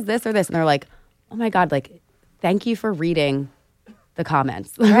know it says this or this, and they're like, oh my God, like thank you for reading the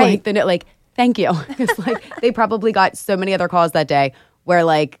comments. Right. Thank you. It's like they probably got so many other calls that day where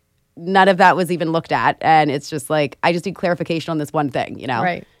like none of that was even looked at. And it's just like, I just need clarification on this one thing,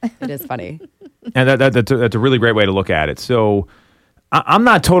 Right. It is funny. And that's a really great way to look at it. So I'm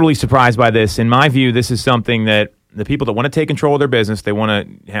not totally surprised by this. In my view, this is something that the people that want to take control of their business, they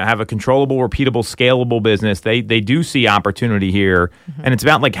want to have a controllable, repeatable, scalable business. They do see opportunity here. And it's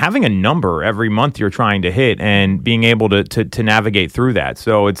about like having a number every month you're trying to hit and being able to navigate through that.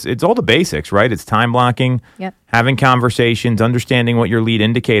 So it's all the basics, right? It's time blocking, having conversations, understanding what your lead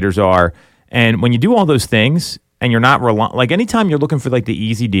indicators are. And when you do all those things and you're not like anytime you're looking for like the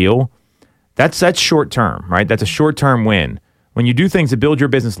easy deal, that's short term, right? That's a short term win. When you do things to build your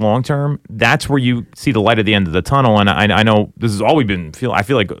business long term, that's where you see the light at the end of the tunnel. And I know this is all we've been I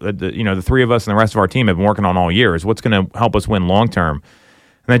feel like the three of us and the rest of our team have been working on all year is what's going to help us win long term.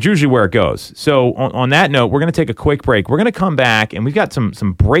 And that's usually where it goes. So on that note, we're going to take a quick break. We're going to come back and we've got some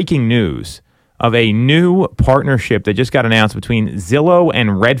breaking news of a new partnership that just got announced between Zillow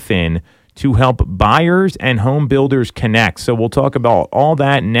and Redfin to help buyers and home builders connect. So we'll talk about all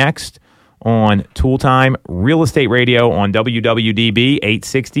that next on Toole Time Real Estate Radio on WWDB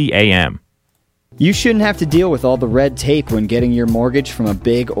 860 AM. You shouldn't have to deal with all the red tape when getting your mortgage from a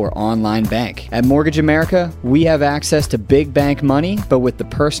big or online bank. At Mortgage America, we have access to big bank money, but with the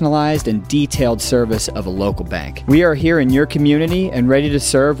personalized and detailed service of a local bank. We are here in your community and ready to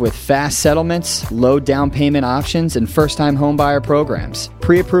serve with fast settlements, low down payment options, and first-time homebuyer programs.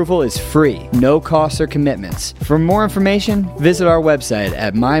 Pre-approval is free, no costs or commitments. For more information, visit our website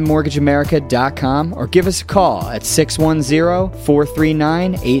at mymortgageamerica.com or give us a call at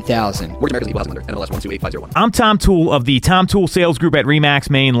 610-439-8000. Mortgage America's equal housing lender, NMLS 128501. I'm Tom Toole of the Tom Toole Sales Group at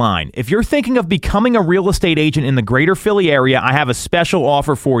RE/MAX Main Line. If you're thinking of becoming a real estate agent in the greater Philly area, I have a special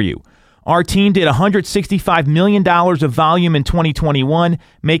offer for you. Our team did $165 million of volume in 2021,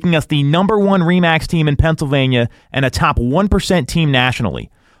 making us the number one RE/MAX team in Pennsylvania and a top 1% team nationally.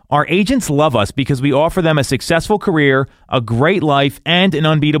 Our agents love us because we offer them a successful career, a great life, and an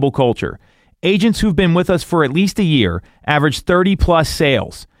unbeatable culture. Agents who've been with us for at least a year average 30-plus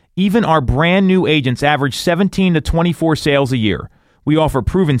sales. Even our brand new agents average 17 to 24 sales a year. We offer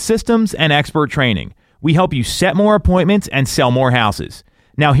proven systems and expert training. We help you set more appointments and sell more houses.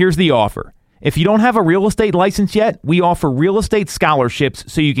 Now here's the offer. If you don't have a real estate license yet, we offer real estate scholarships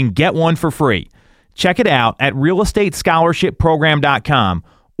so you can get one for free. Check it out at realestatescholarshipprogram.com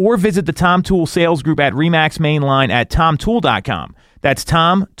or visit the Tom Toole Sales Group at RE/MAX Main Line at tomtoole.com. That's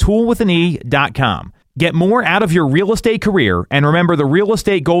tomtoole.com. Get more out of your real estate career, and remember the real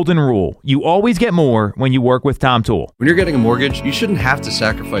estate golden rule. You always get more when you work with Tom Toole. When you're getting a mortgage, you shouldn't have to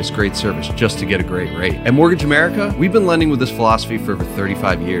sacrifice great service just to get a great rate. At Mortgage America, we've been lending with this philosophy for over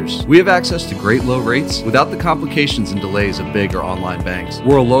 35 years. We have access to great low rates without the complications and delays of big or online banks.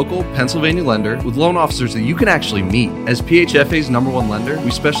 We're a local Pennsylvania lender with loan officers that you can actually meet. As PHFA's #1 lender,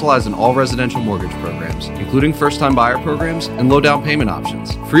 we specialize in all residential mortgage programs, including first-time buyer programs and low down payment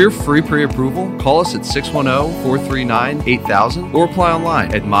options. For your free pre-approval, call us at 610-439-8000 or apply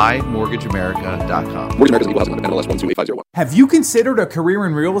online at mymortgageamerica.com. Mortgage America's equal housing lender, NMLS 128501. Have you considered a career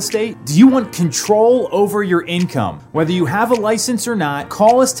in real estate? Do you want control over your income? Whether you have a license or not,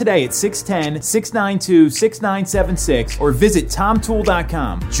 call us today at 610-692-6976 or visit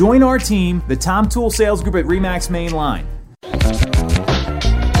tomtoole.com. Join our team, the Tom Toole Sales Group at RE/MAX Main Line.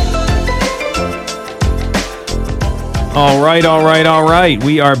 All right.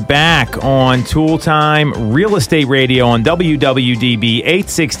 We are back on Toole Time Real Estate Radio on WWDB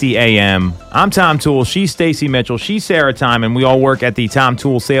 860 AM. I'm Tom Toole. She's Stacy Mitchell. She's Sarah Time, and we all work at the Tom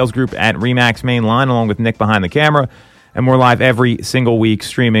Toole Sales Group at RE/MAX Main Line, along with Nick behind the camera. And we're live every single week,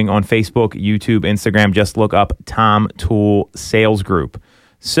 streaming on Facebook, YouTube, Instagram. Just look up Tom Toole Sales Group.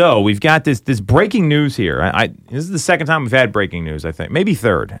 So we've got this breaking news here. This is the second time we've had breaking news, I think. Maybe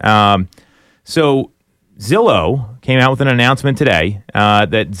third. So Zillow came out with an announcement today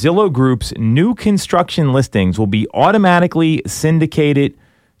that Zillow Group's new construction listings will be automatically syndicated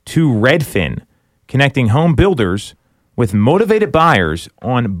to Redfin, connecting home builders with motivated buyers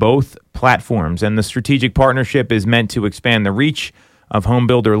on both platforms. And the strategic partnership is meant to expand the reach of home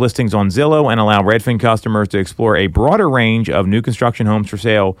builder listings on Zillow and allow Redfin customers to explore a broader range of new construction homes for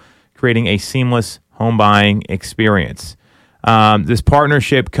sale, creating a seamless home buying experience. This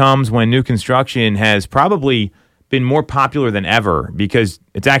partnership comes when new construction has probably been more popular than ever because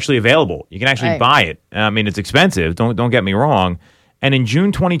it's actually available. You can actually buy it. I mean, it's expensive. Don't get me wrong. And in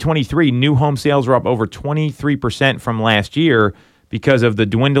June 2023, new home sales were up over 23% from last year because of the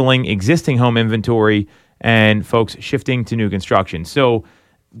dwindling existing home inventory and folks shifting to new construction. So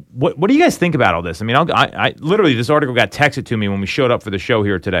what do you guys think about all this? I mean, I literally, this article got texted to me when we showed up for the show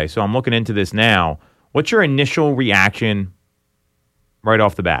here today. So I'm looking into this now. What's your initial reaction right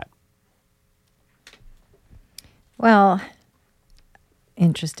off the bat? Well,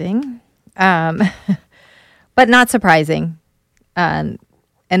 interesting, but not surprising. And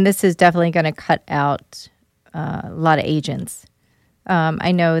this is definitely going to cut out a lot of agents.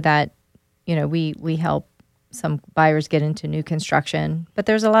 I know that, we help some buyers get into new construction, but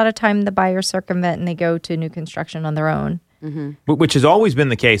there's a lot of time the buyers circumvent and they go to new construction on their own. Mm-hmm. Which has always been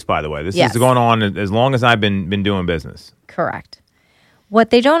the case, by the way. This is going on as long as I've been doing business. Correct. What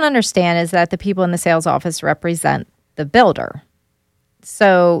they don't understand is that the people in the sales office represent the builder.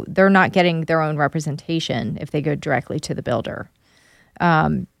 So they're not getting their own representation if they go directly to the builder.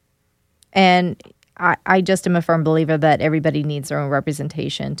 And I just am a firm believer that everybody needs their own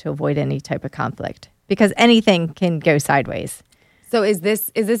representation to avoid any type of conflict because anything can go sideways. So is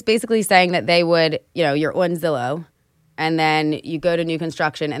this basically saying that they would, you're on Zillow and then you go to new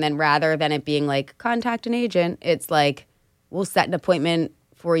construction, and then rather than it being like contact an agent, it's like we'll set an appointment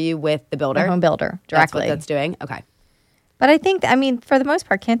for you with the builder. The home builder directly. That's what that's doing? Okay. But I think, for the most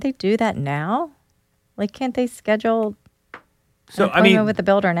part, can't they do that now? Like, can't they schedule an appointment with the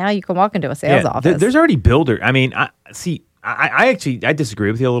builder now? You can walk into a sales office. There's already builder. I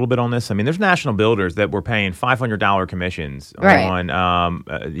disagree with you a little bit on this. There's national builders that were paying $500 commissions on,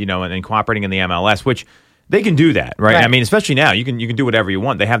 and cooperating in the MLS, which they can do that, right? Especially now, you can do whatever you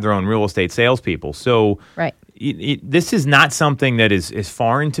want. They have their own real estate salespeople. So this is not something that is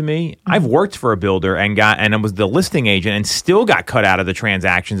foreign to me. Mm-hmm. I've worked for a builder and I was the listing agent and still got cut out of the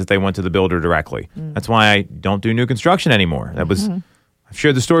transactions if they went to the builder directly. Mm-hmm. That's why I don't do new construction anymore. That was. I've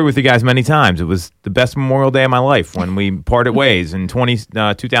shared the story with you guys many times. It was the best Memorial Day of my life when we parted ways in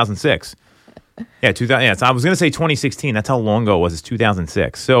 2006. Yeah, so I was going to say 2016. That's how long ago it was. It's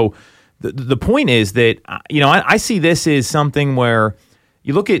 2006. So the point is that, I see this as something where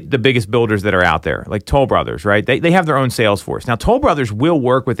you look at the biggest builders that are out there, like Toll Brothers, right? They have their own sales force. Now, Toll Brothers will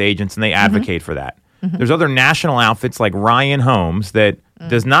work with agents, and they advocate for that. Mm-hmm. There's other national outfits like Ryan Homes that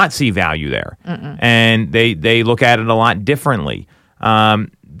does not see value there, and they look at it a lot differently.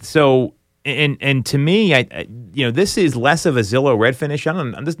 So to me, this is less of a Zillow Redfin issue.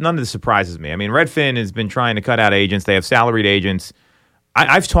 None of this surprises me. Redfin has been trying to cut out agents. They have salaried agents.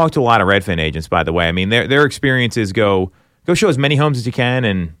 I've talked to a lot of Redfin agents, by the way. Their experiences go show as many homes as you can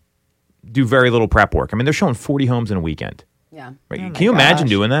and do very little prep work. They're showing 40 homes in a weekend. Yeah. Right? Can you imagine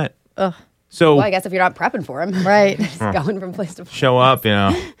doing that? Ugh. So, well, I guess if you're not prepping for them, right? Just going from place to place. Show up,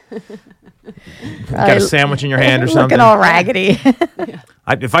 got a sandwich in your hand or something. Looking all raggedy.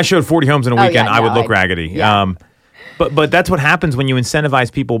 If I showed 40 homes in a weekend, I would look raggedy. Yeah. But that's what happens when you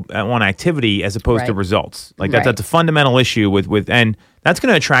incentivize people on activity as opposed to results. Like that's a fundamental issue with and that's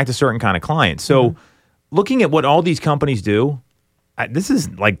going to attract a certain kind of client. So looking at what all these companies do, this is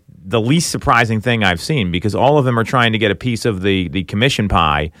like the least surprising thing I've seen because all of them are trying to get a piece of the commission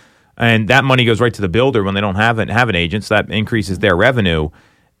pie, and that money goes right to the builder when they don't have an agent, so that increases their revenue.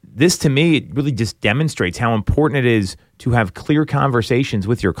 This, to me, it really just demonstrates how important it is to have clear conversations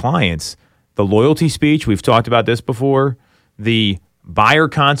with your clients. The loyalty speech, we've talked about this before, the buyer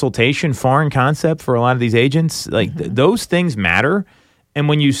consultation, foreign concept for a lot of these agents, those things matter. And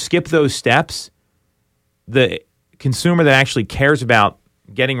when you skip those steps, the consumer that actually cares about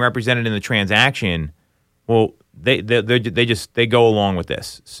getting represented in the transaction, well, they go along with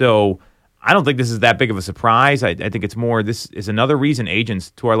this. So I don't think this is that big of a surprise. I think it's more, this is another reason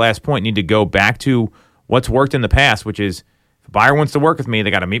agents, to our last point, need to go back to what's worked in the past, which is if a buyer wants to work with me, they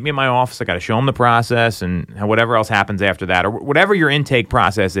got to meet me in my office, I got to show them the process and whatever else happens after that, or whatever your intake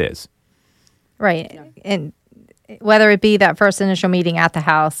process is. Right. And whether it be that first initial meeting at the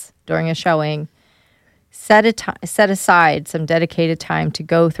house during a showing, set aside some dedicated time to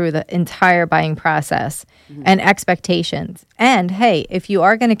go through the entire buying process and expectations. And hey, if you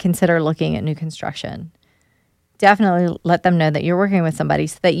are going to consider looking at new construction, definitely let them know that you're working with somebody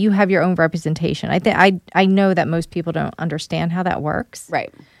so that you have your own representation. I know that most people don't understand how that works.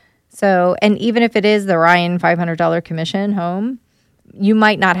 Right. So, and even if it is the Ryan $500 commission home, you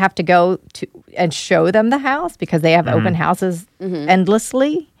might not have to go to and show them the house because they have open houses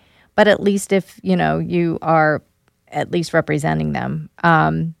endlessly. But at least if, you are at least representing them.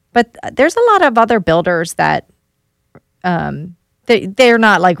 But there's a lot of other builders that they're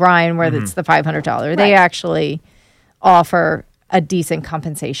not like Ryan where it's the $500. Right. They actually offer a decent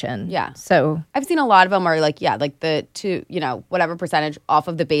compensation. Yeah. So I've seen a lot of them are whatever percentage off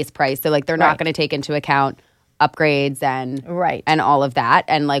of the base price. So they're not going to take into account upgrades and all of that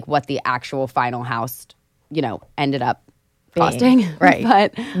and what the actual final house, ended up costing. Right.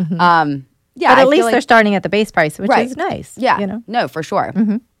 But but at least they're starting at the base price, which is nice. Yeah. No, for sure.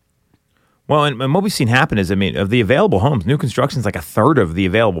 Mm-hmm. Well, and what we've seen happen is, of the available homes, new construction is like a third of the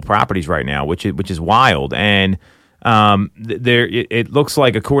available properties right now, which is wild. And it looks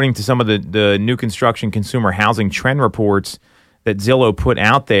like, according to some of the new construction consumer housing trend reports that Zillow put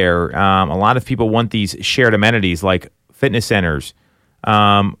out there, a lot of people want these shared amenities like fitness centers,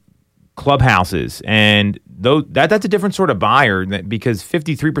 clubhouses, and that's a different sort of buyer because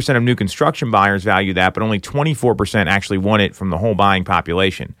 53% of new construction buyers value that, but only 24% actually want it from the whole buying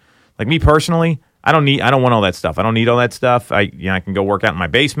population. Like me personally, I don't want all that stuff. I don't need all that stuff. I can go work out in my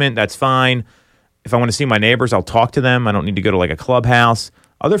basement. That's fine. If I want to see my neighbors, I'll talk to them. I don't need to go to a clubhouse.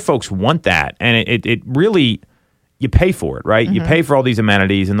 Other folks want that, and it really, you pay for it, right? You pay for all these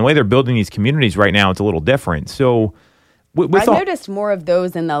amenities, and the way they're building these communities right now, it's a little different. So I've noticed more of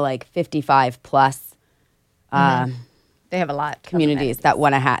those in the 55 plus They have a lot communities that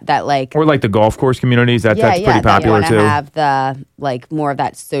want to have that, like, or like the golf course communities. That's pretty popular that too. Have the like more of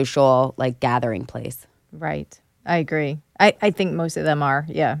that social like gathering place. Right. I agree. I think most of them are.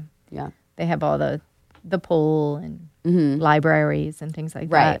 Yeah. Yeah. They have all the pool and libraries and things like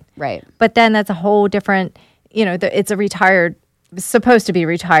that. Right. But then that's a whole different, it's supposed to be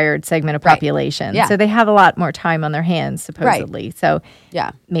retired segment of population. Yeah. So they have a lot more time on their hands, supposedly. Right. So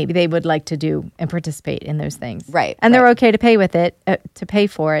yeah, maybe they would like to do and participate in those things. Right. And they're okay to pay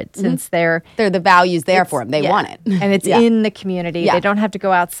for it since they're the values there for them. They want it. And it's in the community. Yeah. They don't have to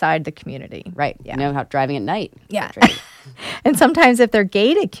go outside the community. Right. Yeah. You know how driving at night. Yeah. And sometimes if they're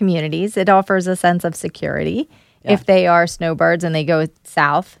gated communities, it offers a sense of security. Yeah. If they are snowbirds and they go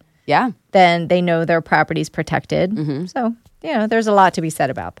south, then they know their property's protected. So, there's a lot to be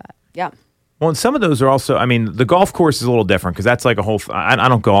said about that. Yeah. Well, and some of those are also, I mean, the golf course is a little different because that's like a whole, I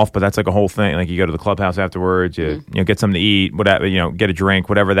don't golf, but that's like a whole thing. Like you go to the clubhouse afterwards, you get something to eat, whatever, get a drink,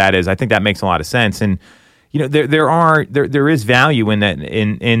 whatever that is. I think that makes a lot of sense. And, there is value in that,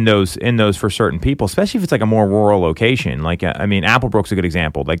 in those for certain people, especially if it's like a more rural location. Like, Applebrook's a good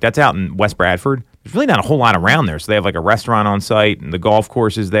example. Like that's out in West Bradford. There's really not a whole lot around there. So they have like a restaurant on site and the golf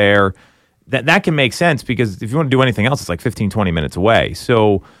course is there. That can make sense because if you want to do anything else, it's like 15, 20 minutes away.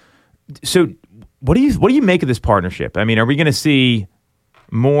 So what do you make of this partnership? I mean, are we going to see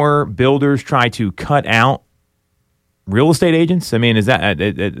more builders try to cut out real estate agents? I mean, is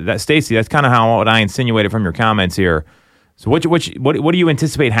that Stacy? That's kind of what I insinuated from your comments here. So what do you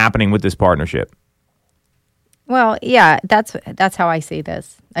anticipate happening with this partnership? Well, yeah, that's how I see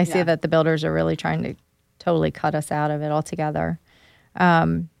this. I see that the builders are really trying to totally cut us out of it altogether,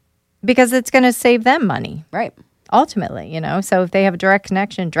 because it's going to save them money, right? Ultimately, So if they have a direct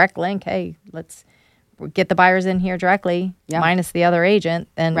connection, direct link, hey, let's get the buyers in here directly, minus the other agent,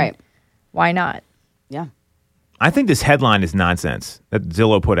 then why not? Yeah. I think this headline is nonsense that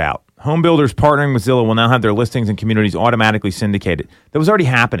Zillow put out. Home builders partnering with Zillow will now have their listings and communities automatically syndicated. That was already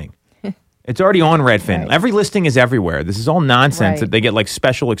happening. It's already on Redfin. Right. Every listing is everywhere. This is all nonsense that they get like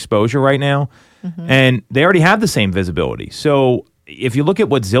special exposure right now. And they already have the same visibility. So if you look at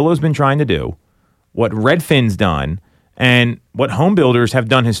what Zillow's been trying to do, what Redfin's done, and what home builders have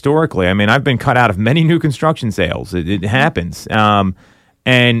done historically, I mean, I've been cut out of many new construction sales. It happens.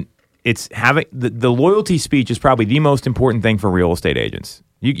 And it's having the loyalty speech is probably the most important thing for real estate agents.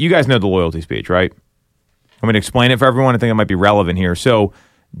 You guys know the loyalty speech, right? I'm going to explain it for everyone. I think it might be relevant here. So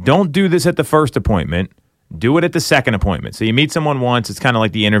don't do this at the first appointment. Do it at the second appointment. So you meet someone once. It's kind of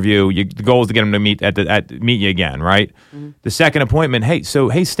like the interview. The goal is to get them to meet you again, right? The second appointment. Hey,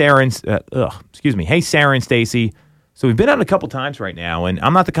 Sarah and Stacy. So we've been out a couple times right now, and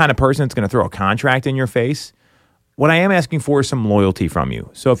I'm not the kind of person that's going to throw a contract in your face. What I am asking for is some loyalty from you.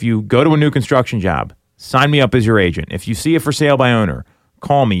 So if you go to a new construction job, sign me up as your agent. If you see it for sale by owner,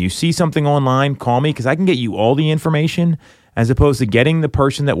 call me. You see something online, call me because I can get you all the information as opposed to getting the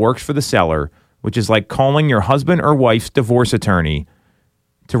person that works for the seller, which is like calling your husband or wife's divorce attorney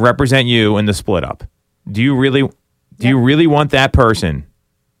to represent you in the split up. Do you really want that person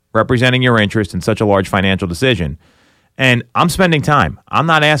representing your interest in such a large financial decision? And I'm spending time. I'm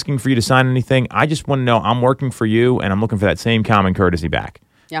not asking for you to sign anything. I just want to know I'm working for you and I'm looking for that same common courtesy back.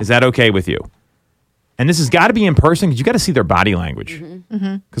 Yeah. Is that okay with you? And this has got to be in person because you got to see their body language.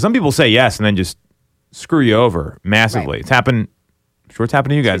 Because some people say yes and then just screw you over massively. Right. It's happened. I'm sure it's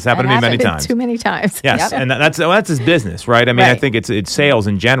happened to you guys. It's happened to me many times. Too many times. Yes, and that's his business, right? I mean, I think it's sales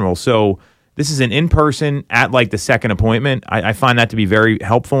in general. So this is an in-person at like the second appointment. I find that to be very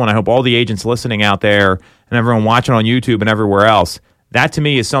helpful, and I hope all the agents listening out there and everyone watching on YouTube and everywhere else, that to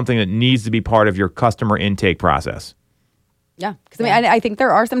me is something that needs to be part of your customer intake process. Yeah, because I think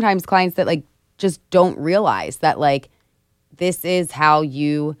there are sometimes clients that like just don't realize that like this is how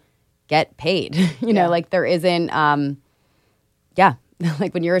you get paid. you know, like there isn't.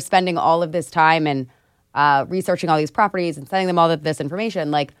 Like when you're spending all of this time and researching all these properties and sending them all of this information,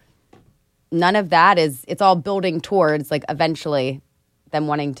 like none of that it's all building towards like eventually them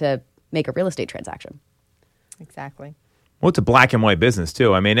wanting to make a real estate transaction. Exactly. Well, it's a black and white business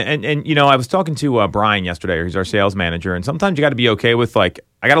too. I mean, and you know, I was talking to Brian yesterday. He's our sales manager, and sometimes you got to be okay with like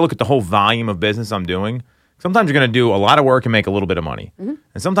I got to look at the whole volume of business I'm doing. Sometimes you're going to do a lot of work and make a little bit of money, and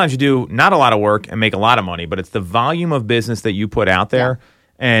sometimes you do not a lot of work and make a lot of money. But it's the volume of business that you put out there,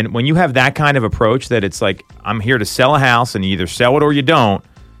 and when you have that kind of approach, that it's like I'm here to sell a house, and you either sell it or you don't.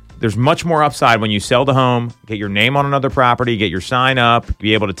 There's much more upside when you sell the home, get your name on another property, get your sign up,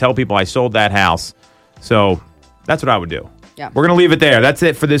 be able to tell people I sold that house. So that's what I would do. Yeah. We're going to leave it there. That's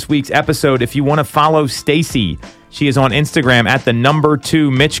it for this week's episode. If you want to follow Stacy, She is on Instagram at the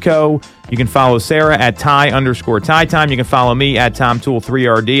 #2 Mitchko. You can follow Sarah at Ty_Ty Time. You can follow me at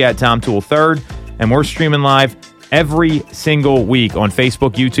TomToole3RD, at TomToole3rd. And we're streaming live every single week on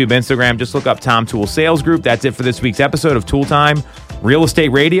Facebook, YouTube, Instagram. Just look up Tom Toole Sales Group. That's it for this week's episode of Toole Time Real Estate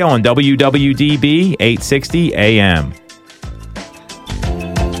Radio on WWDB 860 AM.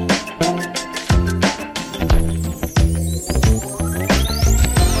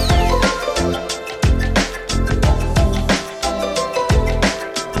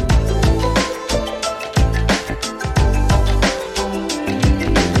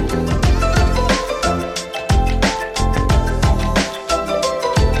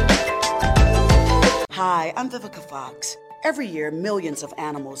 I'm Vivica Fox. Every year, millions of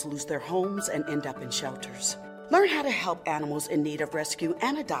animals lose their homes and end up in shelters. Learn how to help animals in need of rescue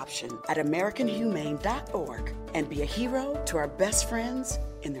and adoption at AmericanHumane.org and be a hero to our best friends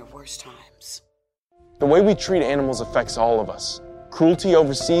in their worst times. The way we treat animals affects all of us. Cruelty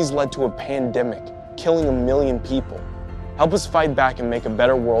overseas led to a pandemic, killing 1 million people. Help us fight back and make a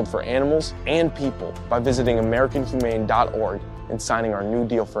better world for animals and people by visiting AmericanHumane.org and signing our New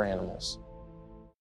Deal for Animals.